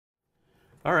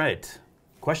All right,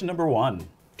 question number 1.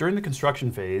 During the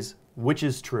construction phase, which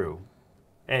is true?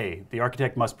 A, the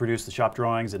architect must produce the shop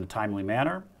drawings in a timely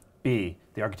manner. B,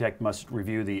 the architect must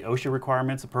review the OSHA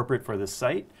requirements appropriate for this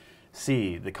site.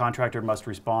 C, the contractor must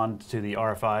respond to the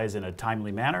RFIs in a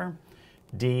timely manner.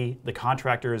 D, the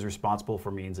contractor is responsible for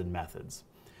means and methods.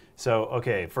 So,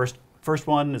 okay, first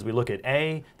one, as we look at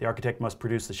A, the architect must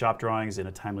produce the shop drawings in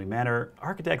a timely manner.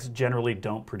 Architects generally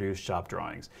don't produce shop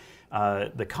drawings.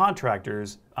 The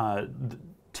contractors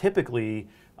typically,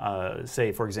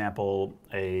 say, for example,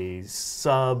 a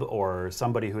sub or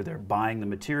somebody who they're buying the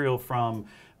material from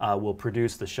will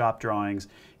produce the shop drawings.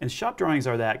 And shop drawings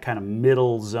are that kind of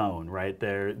middle zone, right?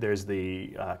 There's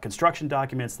the construction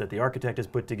documents that the architect has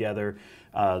put together.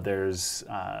 There's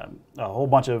a whole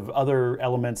bunch of other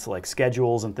elements like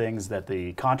schedules and things that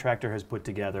the contractor has put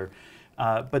together.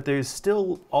 But there's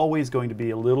still always going to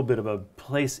be a little bit of a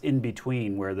place in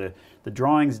between where the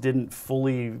drawings didn't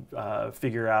fully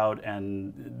figure out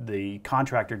and the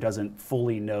contractor doesn't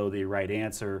fully know the right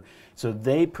answer. So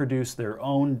they produce their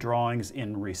own drawings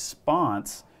in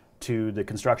response to the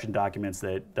construction documents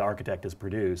that the architect has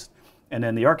produced. And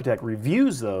then the architect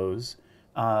reviews those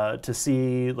to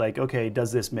see, like, okay,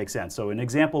 does this make sense? So an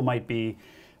example might be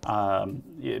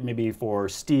maybe for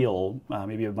steel,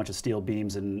 maybe a bunch of steel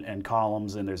beams and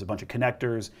columns, and there's a bunch of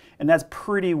connectors, and that's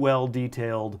pretty well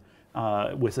detailed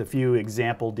with a few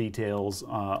example details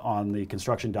on the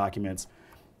construction documents.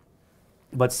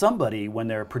 But somebody, when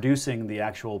they're producing the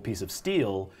actual piece of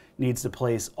steel, needs to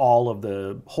place all of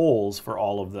the holes for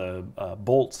all of the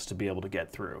bolts to be able to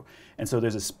get through. And so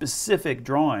there's a specific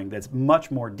drawing that's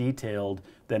much more detailed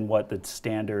than what the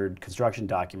standard construction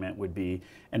document would be.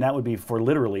 And that would be for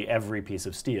literally every piece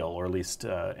of steel, or at least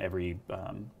every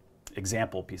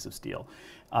example piece of steel.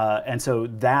 And so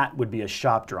that would be a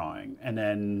shop drawing. And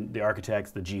then the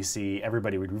architects, the GC,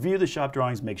 everybody would review the shop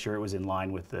drawings, make sure it was in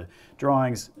line with the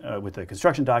drawings, with the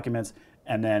construction documents,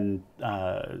 and then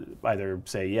either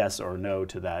say yes or no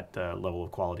to that level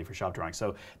of quality for shop drawings.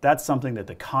 So that's something that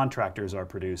the contractors are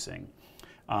producing,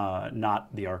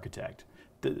 not the architect.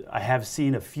 I have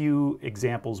seen a few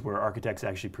examples where architects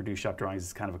actually produce shop drawings.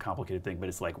 It's kind of a complicated thing, but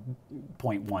it's like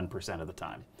 0.1% of the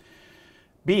time.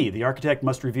 B, the architect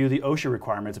must review the OSHA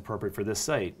requirements appropriate for this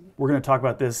site. We're going to talk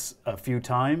about this a few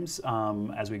times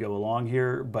as we go along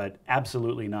here, but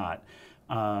absolutely not.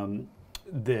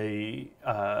 The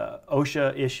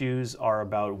OSHA issues are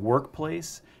about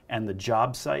workplace, and the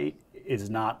job site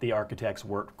is not the architect's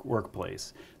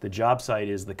workplace. The job site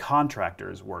is the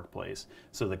contractor's workplace.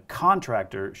 So the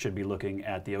contractor should be looking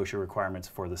at the OSHA requirements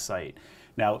for the site.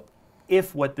 Now,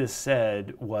 if what this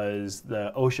said was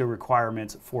the OSHA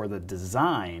requirements for the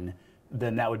design,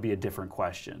 then that would be a different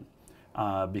question.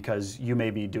 Because you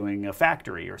may be doing a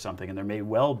factory or something, and there may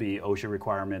well be OSHA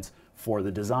requirements for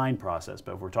the design process.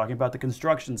 But if we're talking about the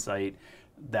construction site,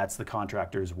 that's the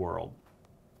contractor's world.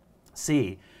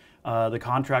 C, the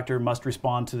contractor must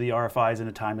respond to the RFIs in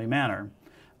a timely manner.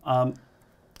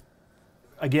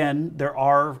 Again, there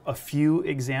are a few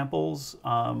examples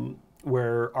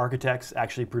where architects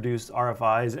actually produce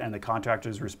RFIs and the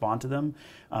contractors respond to them.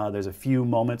 There's a few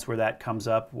moments where that comes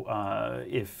up.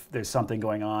 If there's something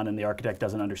going on and the architect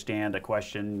doesn't understand a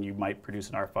question, you might produce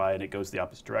an RFI and it goes the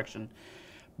opposite direction.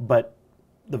 But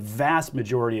the vast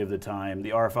majority of the time,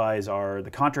 the RFIs are the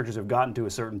contractors have gotten to a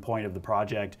certain point of the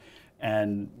project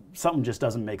and something just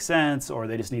doesn't make sense, or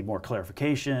they just need more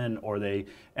clarification, or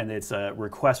and it's a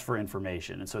request for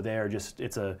information. And so they are just,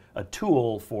 it's a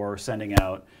tool for sending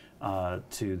out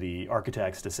to the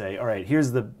architects to say, all right, here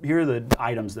are the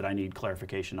items that I need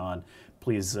clarification on.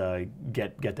 Please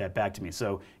get that back to me.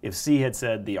 So if C had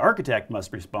said the architect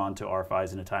must respond to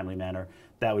RFIs in a timely manner,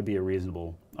 that would be a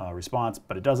reasonable response,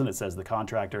 but it doesn't. It says the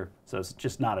contractor, so it's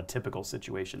just not a typical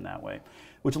situation that way.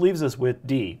 Which leaves us with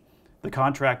D. The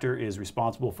contractor is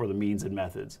responsible for the means and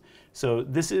methods. So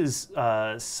this is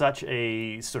such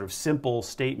a sort of simple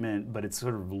statement, but it's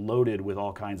sort of loaded with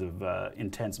all kinds of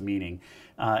intense meaning.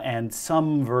 And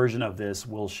some version of this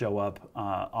will show up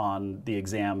on the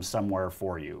exam somewhere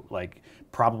for you, like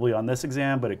probably on this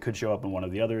exam, but it could show up in one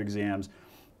of the other exams.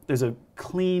 There's a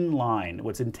clean line,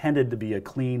 what's intended to be a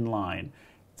clean line.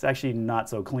 It's actually not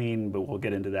so clean, but we'll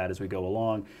get into that as we go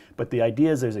along. But the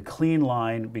idea is there's a clean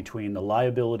line between the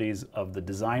liabilities of the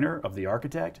designer, of the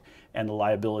architect, and the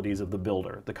liabilities of the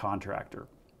builder, the contractor.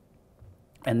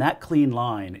 And that clean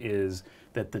line is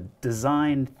that the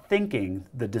design thinking,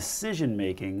 the decision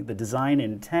making, the design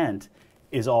intent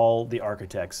is all the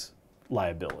architect's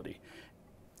liability.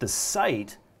 The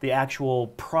site the actual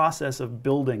process of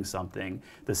building something,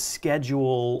 the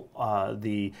schedule,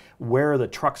 where the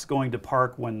truck's going to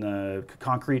park when the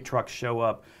concrete trucks show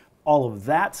up, all of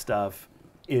that stuff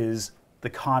is the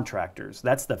contractors.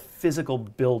 That's the physical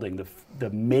building, the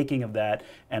making of that,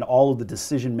 and all of the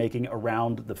decision making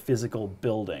around the physical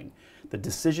building. The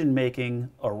decision making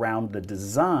around the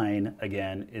design,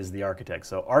 again, is the architect.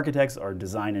 So architects are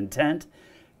design intent,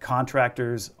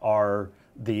 contractors are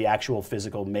the actual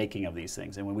physical making of these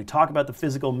things. And when we talk about the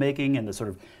physical making and the sort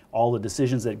of all the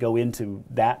decisions that go into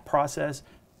that process,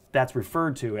 that's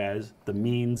referred to as the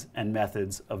means and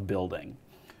methods of building.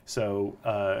 So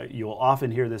you'll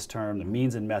often hear this term, the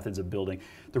means and methods of building.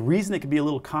 The reason it can be a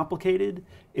little complicated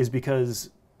is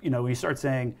because, when you start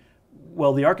saying,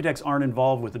 well, the architects aren't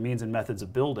involved with the means and methods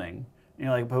of building, you're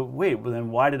like, but wait, well,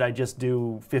 then why did I just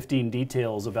do 15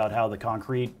 details about how the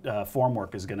concrete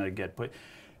formwork is going to get put?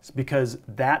 It's because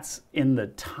that's in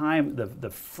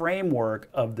the framework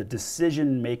of the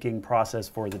decision-making process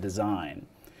for the design.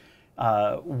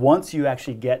 Once you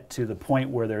actually get to the point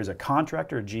where there's a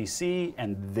contractor, a GC,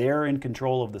 and they're in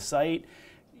control of the site,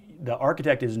 the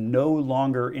architect is no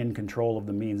longer in control of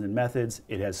the means and methods.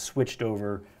 It has switched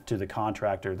over to the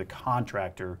contractor. The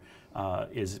contractor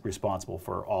is responsible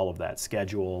for all of that,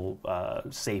 schedule,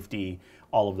 safety,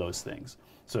 all of those things.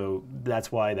 So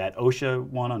that's why that OSHA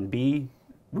one on B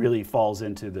really falls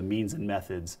into the means and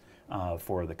methods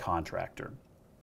for the contractor.